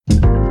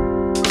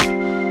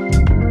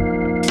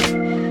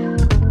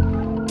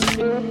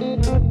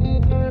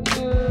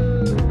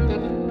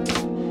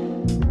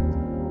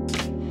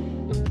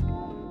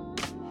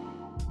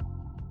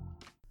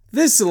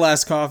This is the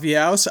Last Coffee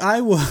House.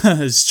 I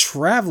was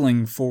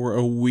traveling for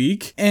a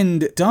week,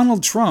 and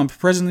Donald Trump,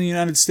 President of the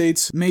United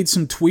States, made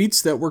some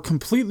tweets that were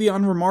completely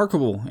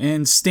unremarkable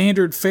and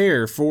standard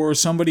fare for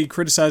somebody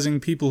criticizing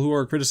people who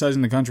are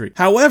criticizing the country.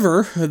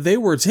 However, they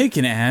were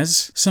taken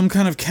as some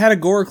kind of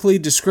categorically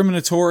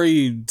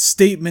discriminatory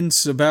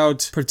statements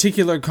about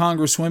particular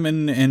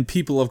congresswomen and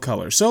people of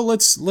color. So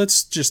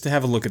let's just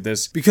have a look at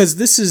this, because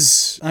this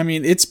is,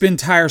 it's been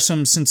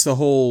tiresome since the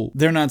whole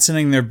they're not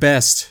sending their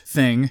best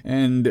thing,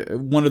 and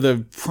one of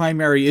the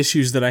primary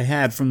issues that I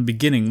had from the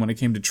beginning when it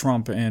came to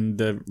Trump and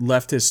the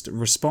leftist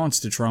response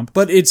to Trump.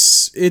 But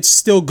it's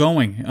still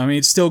going.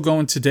 It's still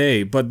going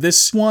today. But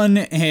this one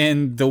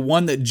and the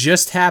one that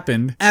just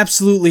happened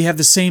absolutely have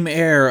the same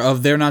air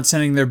of they're not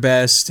sending their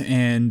best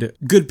and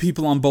good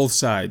people on both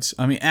sides.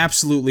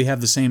 Absolutely have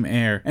the same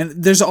air. And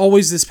there's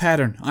always this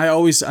pattern.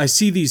 I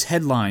see these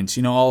headlines.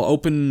 I'll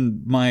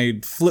open my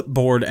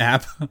Flipboard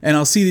app and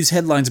I'll see these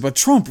headlines about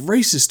Trump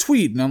racist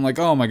tweet, and I'm like,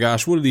 oh my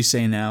gosh, what did he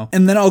say now?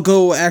 And then I'll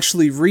go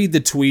actually read the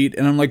tweet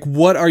and I'm like,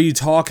 what are you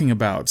talking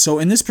about? So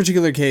in this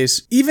particular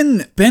case,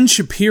 even Ben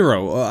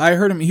Shapiro, I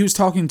heard him, he was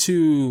talking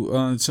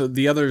to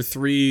the other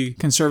three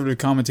conservative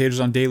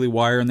commentators on Daily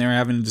Wire, and they were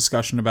having a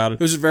discussion about it.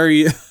 It was a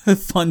very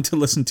fun to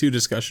listen to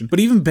discussion. But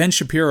even Ben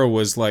Shapiro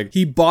was like,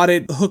 he bought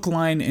it hook,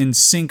 line, and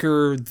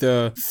sinker,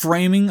 the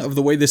framing of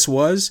the way this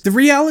was. The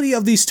reality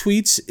of these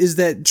tweets is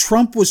that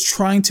Trump was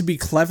trying to be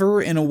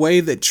clever in a way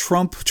that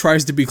Trump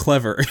tries to be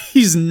clever.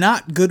 He's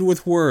not good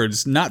with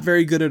words, not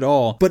very good at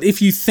all. But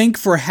if you think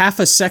for half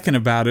a second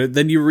about it,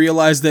 then you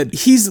realize that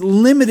he's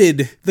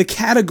limited the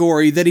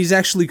category that he's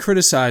actually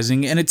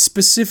criticizing, and it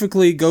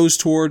specifically goes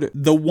toward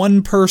the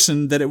one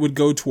person that it would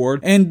go toward,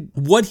 and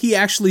what he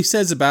actually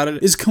says about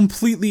it is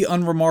completely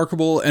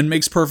unremarkable and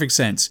makes perfect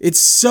sense. It's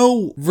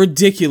so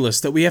ridiculous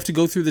that we have to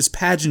go through this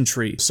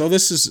pageantry. So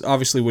this is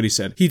obviously what he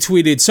said. He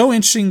tweeted, "So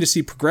interesting to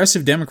see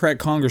progressive Democrat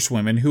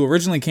congresswomen who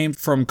originally came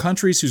from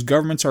countries whose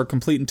governments are a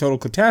complete and total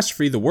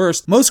catastrophe, the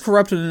worst, most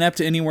corrupt and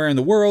inept anywhere in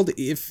the world,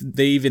 if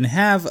they even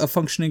have a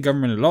functioning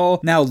government at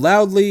all, now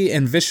loudly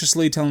and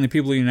viciously telling the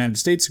people of the United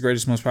States, the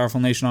greatest, most powerful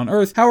nation on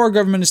earth, how our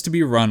government is to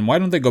be run. Why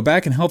don't they go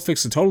back and help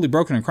fix the totally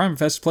broken and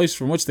crime-infested place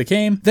from which they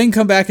came, then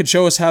come back and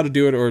show us how to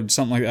do it," or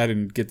something like that. I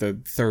didn't get the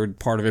third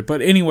part of it,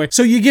 but anyway,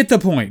 so you get the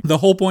point. The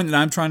whole point that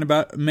I'm trying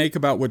to make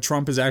about what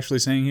Trump is actually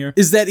saying here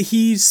is that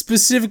he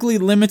specifically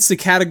limits the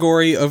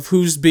category of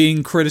who's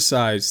being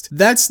criticized.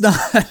 That's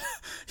not...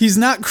 He's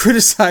not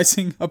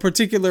criticizing a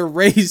particular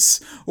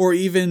race or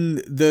even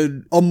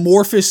the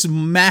amorphous,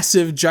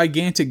 massive,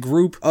 gigantic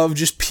group of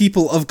just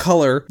people of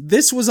color.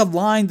 This was a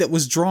line that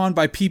was drawn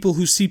by people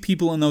who see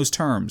people in those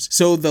terms.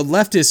 So the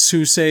leftists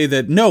who say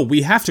that, no,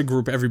 we have to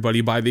group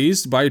everybody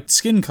by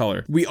skin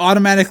color. We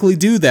automatically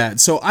do that.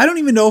 So I don't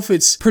even know if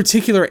it's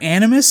particular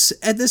animus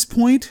at this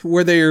point,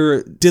 where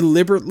they're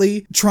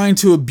deliberately trying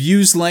to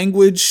abuse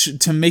language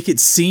to make it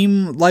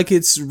seem like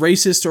it's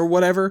racist or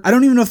whatever. I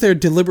don't even know if they're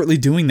deliberately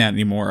doing that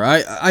anymore.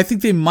 I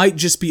think they might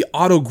just be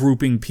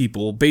auto-grouping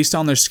people based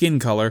on their skin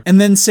color,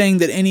 and then saying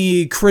that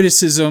any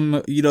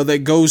criticism,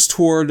 that goes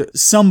toward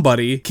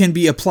somebody can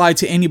be applied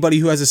to anybody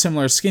who has a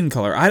similar skin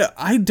color.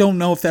 I don't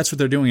know if that's what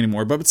they're doing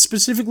anymore, but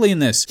specifically in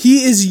this,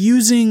 he is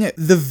using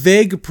the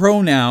vague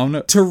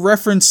pronoun to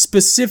reference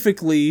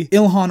specifically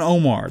Ilhan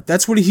Omar.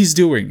 That's what he's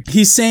doing.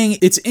 He's saying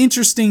it's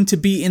interesting to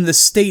be in the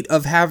state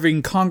of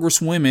having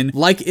congresswomen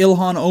like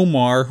Ilhan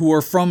Omar, who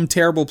are from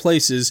terrible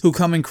places, who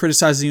come and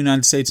criticize the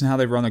United States and how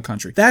they run the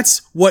country. That's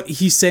what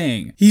he's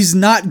saying. He's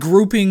not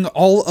grouping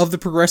all of the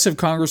progressive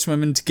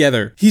congresswomen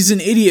together. He's an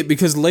idiot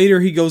because later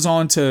he goes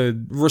on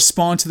to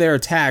respond to their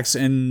attacks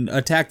and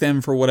attack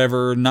them for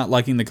whatever, not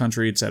liking the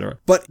country, etc.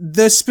 But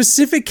the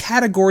specific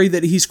category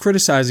that he's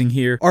criticizing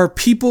here are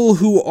people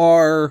who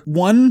are,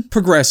 1,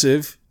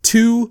 progressive,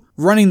 2,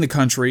 running the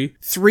country,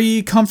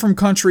 3, come from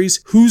countries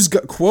whose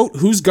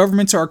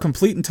governments are a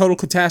complete and total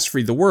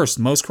catastrophe, the worst,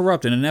 most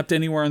corrupt and inept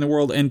anywhere in the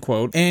world, end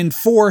quote, and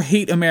 4,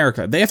 hate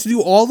America. They have to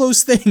do all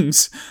those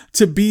things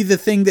to be the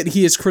thing that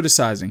he is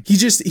criticizing.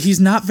 He's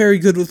not very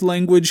good with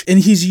language, and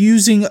he's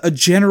using a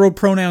general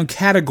pronoun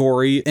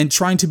category and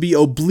trying to be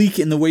oblique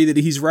in the way that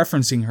he's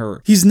referencing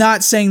her. He's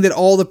not saying that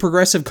all the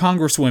progressive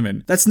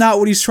congresswomen. That's not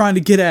what he's trying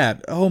to get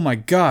at. Oh my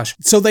gosh.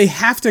 So they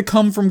have to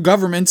come from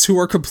governments who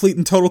are complete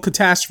and total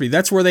catastrophe.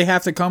 That's where they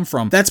have to come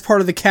from. That's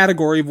part of the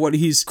category of what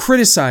he's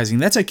criticizing.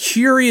 That's a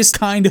curious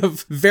kind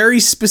of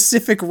very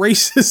specific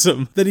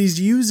racism that he's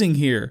using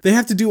here. They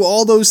have to do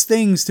all those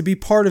things to be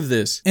part of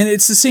this. And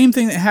it's the same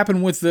thing that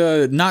happened with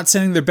the not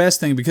sending their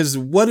best thing, because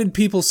what did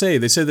people say?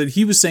 They said that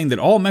he was saying that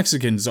all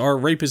Mexicans are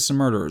rapists and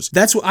murderers.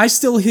 That's what I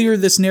still hear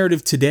this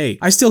narrative today.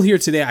 I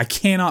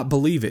cannot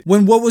believe it.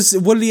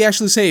 What did he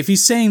actually say? If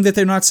he's saying that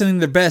they're not sending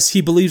their best,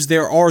 he believes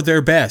there are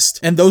their best.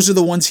 And those are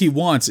the ones he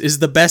wants, is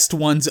the best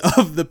ones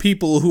of the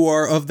people who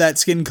are of that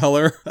skin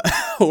color,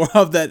 or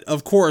of that,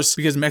 of course,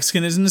 because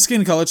Mexican isn't a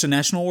skin color, it's a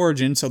national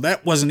origin, so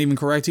that wasn't even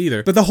correct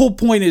either. But the whole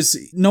point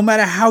is, no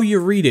matter how you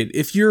read it,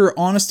 if you're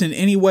honest in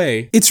any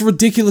way, it's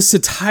ridiculous to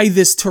tie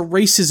this to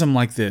racism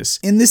like this.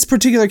 In this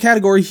particular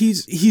category,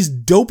 he's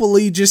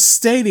dopily just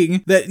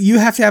stating that you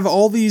have to have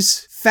all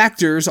these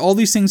factors, all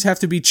these things have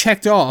to be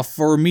checked off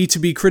for me to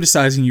be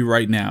criticizing you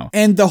right now.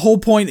 And the whole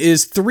point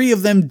is 3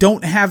 of them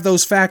don't have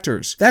those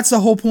factors. That's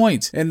the whole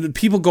point. And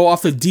people go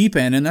off the deep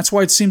end, and that's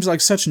why it seems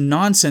like such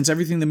nonsense,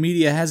 everything the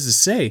media has to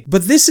say.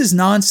 But this is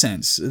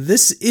nonsense.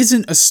 This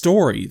isn't a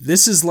story.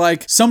 This is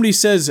like somebody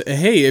says,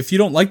 hey, if you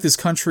don't like this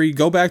country,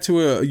 go back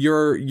to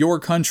your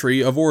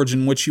country of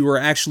origin, which you were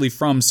actually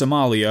from,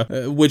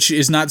 Somalia, which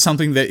is not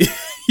something that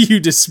you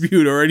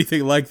dispute or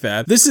anything like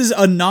that. This is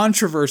a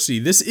non-controversy.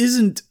 This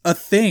isn't a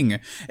thing.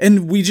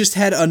 And we just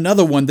had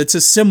another one that's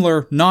a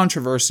similar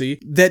non-controversy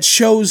that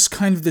shows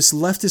kind of this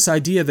leftist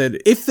idea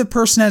that if the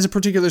person has a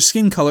particular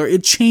skin color,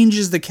 it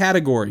changes the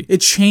category.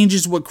 It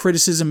changes what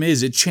criticism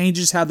is. It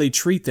changes how they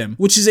treat them,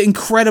 which is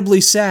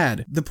incredibly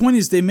sad. The point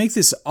is they make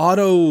this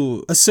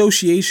auto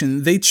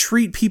association. They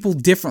treat people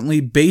differently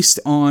based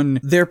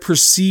on their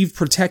perceived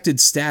protected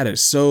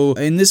status. So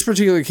in this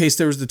particular case,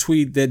 there was the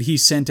tweet that he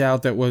sent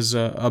out that was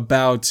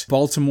about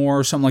Baltimore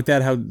or something like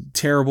that, how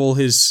terrible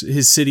his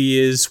city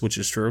is, which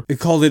is true. It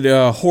called it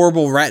a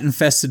horrible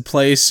rat-infested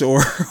place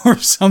or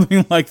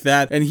something like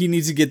that, and he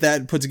needs to get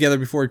that put together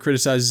before he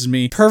criticizes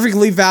me.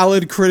 Perfectly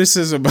valid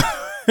criticism.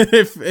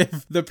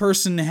 If the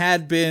person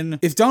had been,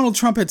 if Donald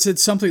Trump had said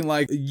something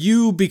like,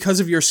 you, because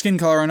of your skin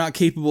color, are not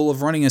capable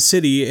of running a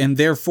city, and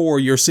therefore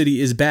your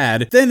city is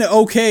bad, then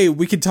okay,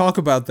 we could talk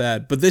about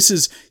that. But this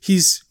is,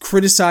 he's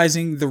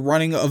criticizing the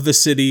running of the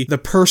city. The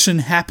person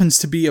happens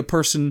to be a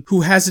person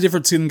who has a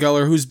different skin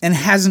color, and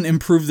hasn't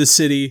improved the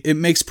city. It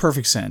makes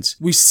perfect sense.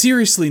 We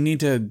seriously need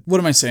to, what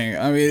am I saying?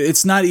 I mean,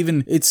 it's not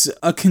even, it's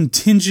a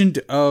contingent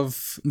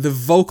of the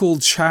vocal,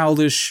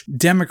 childish,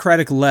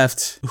 democratic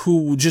left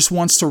who just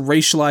wants to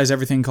racialize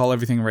everything, call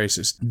everything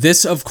racist.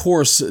 This, of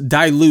course,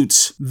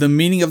 dilutes the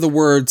meaning of the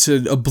word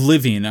to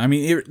oblivion. I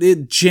mean,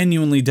 it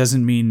genuinely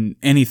doesn't mean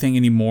anything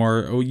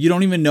anymore. You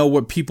don't even know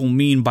what people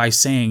mean by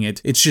saying it.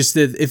 It's just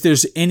that if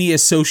there's any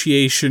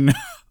association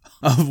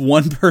of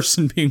one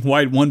person being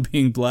white, one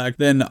being black,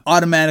 then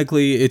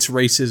automatically it's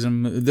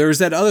racism. There's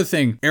that other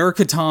thing,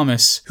 Erica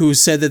Thomas, who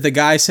said that the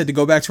guy said to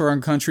go back to her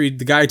own country.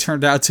 The guy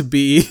turned out to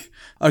be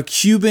a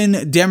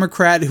Cuban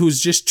Democrat who's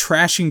just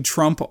trashing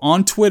Trump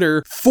on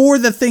Twitter for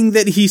the thing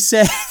that he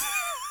said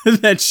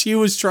that she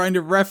was trying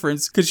to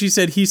reference, because she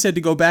said he said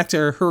to go back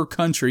to her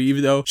country,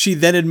 even though she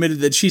then admitted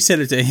that she said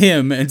it to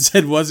him and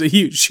said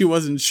she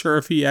wasn't sure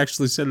if he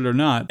actually said it or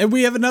not. And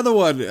we have another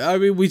one. I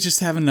mean, we just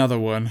have another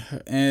one.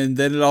 And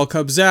then it all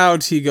comes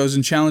out. He goes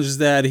and challenges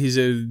that. He's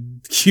a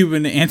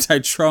Cuban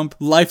anti-Trump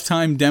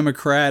lifetime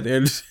Democrat,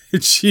 and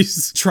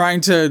she's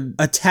trying to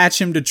attach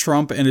him to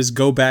Trump and his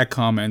go back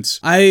comments.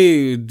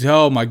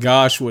 Oh my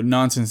gosh, what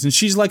nonsense. And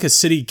she's like a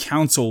city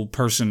council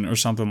person or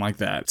something like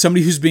that.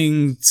 Somebody who's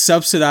being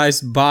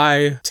subsidized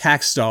by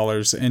tax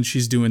dollars, and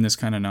she's doing this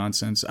kind of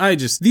nonsense.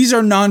 These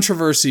are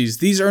non-controversies.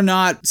 These are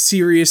not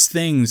serious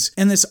things.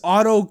 And this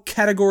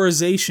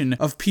auto-categorization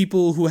of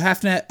people who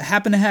happen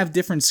to have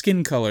different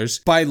skin colors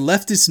by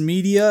leftist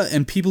media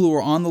and people who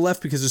are on the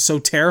left because they're so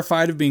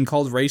terrified of being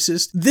called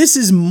racist, this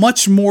is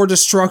much more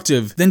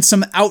destructive than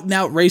some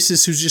out-and-out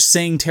racist who's just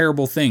saying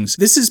terrible things.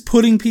 This is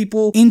putting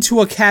people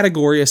into a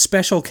category, a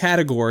special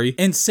category,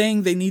 and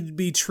saying they need to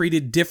be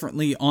treated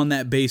differently on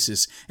that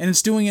basis. And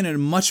it's doing it in a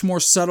much more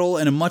subtle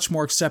and a much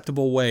more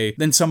acceptable way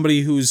than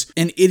somebody who's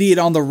an idiot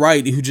on the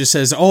right who just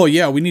says, oh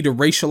yeah, we need to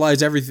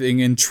racialize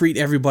everything and treat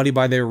everybody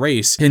by their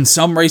race. And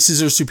some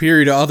races are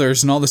superior to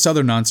others and all this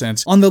other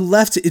nonsense. On the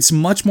left, it's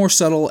much more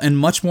subtle and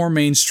much more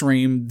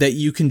mainstream that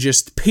you can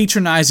just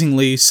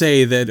patronizingly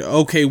say that,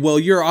 okay, well,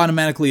 you're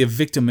automatically a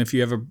victim if you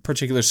have a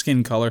particular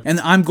skin color, and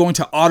I'm going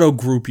to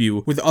auto-group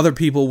you with other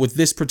people with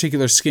this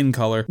particular skin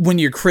color when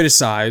you're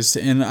criticized,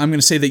 and I'm going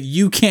to say that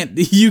you can't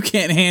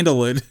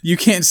handle it. You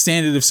can't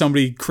stand it if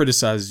somebody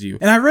criticizes you.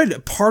 And I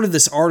read part of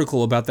this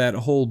article about that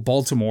whole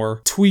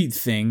Baltimore tweet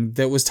thing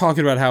that was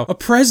talking about how a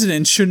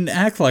president shouldn't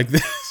act like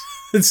this.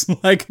 It's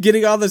like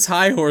getting on this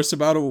high horse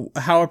about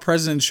how a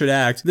president should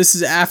act. This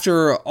is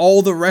after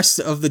all the rest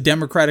of the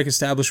Democratic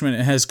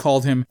establishment has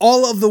called him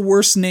all of the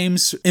worst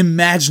names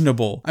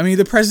imaginable. I mean,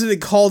 the president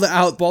called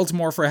out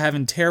Baltimore for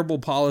having terrible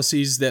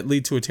policies that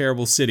lead to a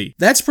terrible city.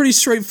 That's pretty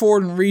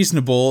straightforward and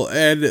reasonable,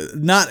 and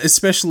not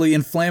especially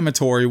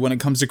inflammatory when it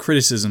comes to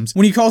criticisms.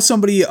 When you call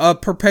somebody a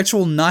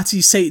perpetual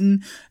Nazi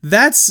Satan,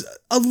 that's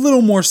a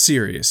little more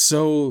serious.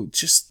 So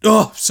just,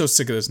 so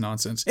sick of this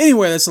nonsense.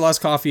 Anyway, that's The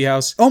Lost Coffee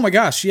House. Oh my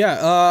gosh, yeah.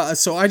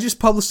 so I just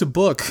published a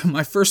book,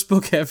 my first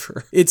book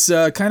ever. It's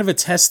kind of a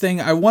test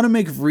thing. I want to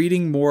make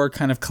reading more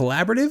kind of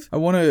collaborative. I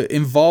want to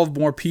involve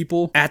more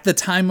people at the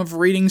time of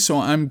reading, so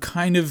I'm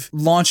kind of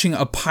launching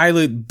a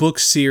pilot book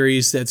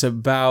series that's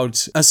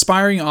about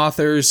aspiring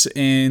authors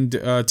and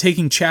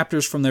taking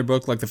chapters from their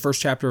book, like the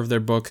first chapter of their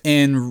book,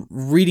 and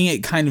reading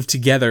it kind of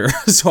together.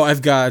 So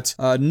I've got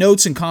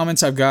notes and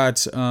comments. I've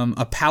got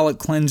a palate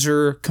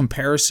cleanser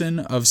comparison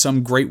of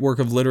some great work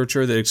of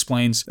literature that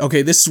explains,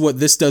 okay, this is what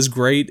this does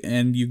great,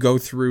 and you go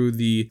through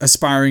the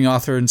aspiring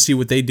author and see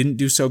what they didn't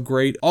do so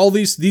great. All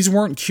these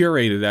weren't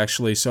curated,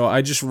 actually, so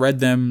I just read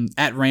them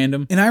at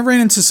random, and I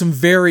ran into some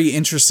very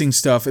interesting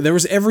stuff. There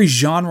was every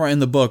genre in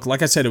the book.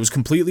 Like I said, it was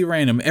completely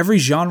random. Every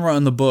genre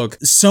in the book,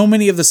 so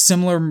many of the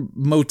similar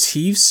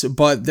motifs,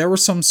 but there were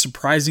some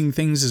surprising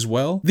things as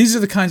well. These are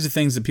the kinds of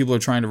things that people are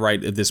trying to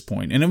write at this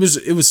point, and it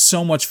was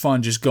so much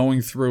fun just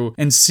going through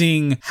and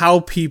seeing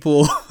how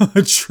people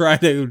try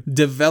to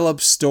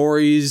develop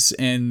stories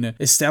and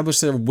establish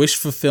their wish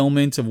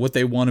fulfillment of what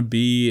they want to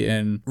be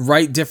and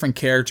write different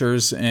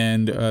characters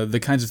and the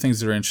kinds of things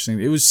that are interesting.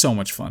 It was so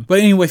much fun. But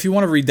anyway, if you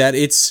want to read that,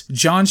 it's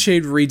John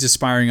Shade Reads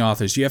Aspiring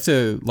Authors. You have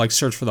to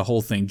search for the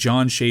whole thing.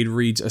 John Shade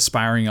Reads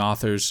Aspiring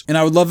Authors. And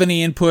I would love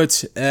any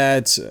input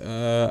at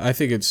I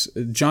think it's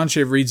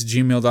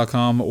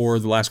johnshadereads@gmail.com or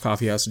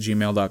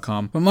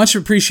thelastcoffeehouse@gmail.com. But much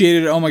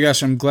appreciated. Oh my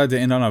gosh, I'm glad to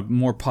end on a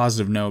more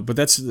positive note. But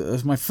that's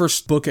my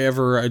first book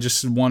ever. I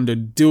just wanted to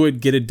do it,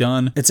 get it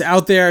done. It's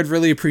out there. I'd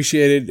really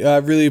appreciate it. I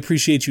really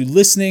appreciate you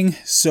listening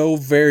so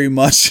very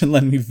much and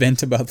letting me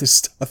vent about this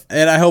stuff.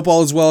 And I hope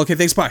all is well. Okay,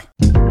 thanks.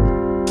 Bye.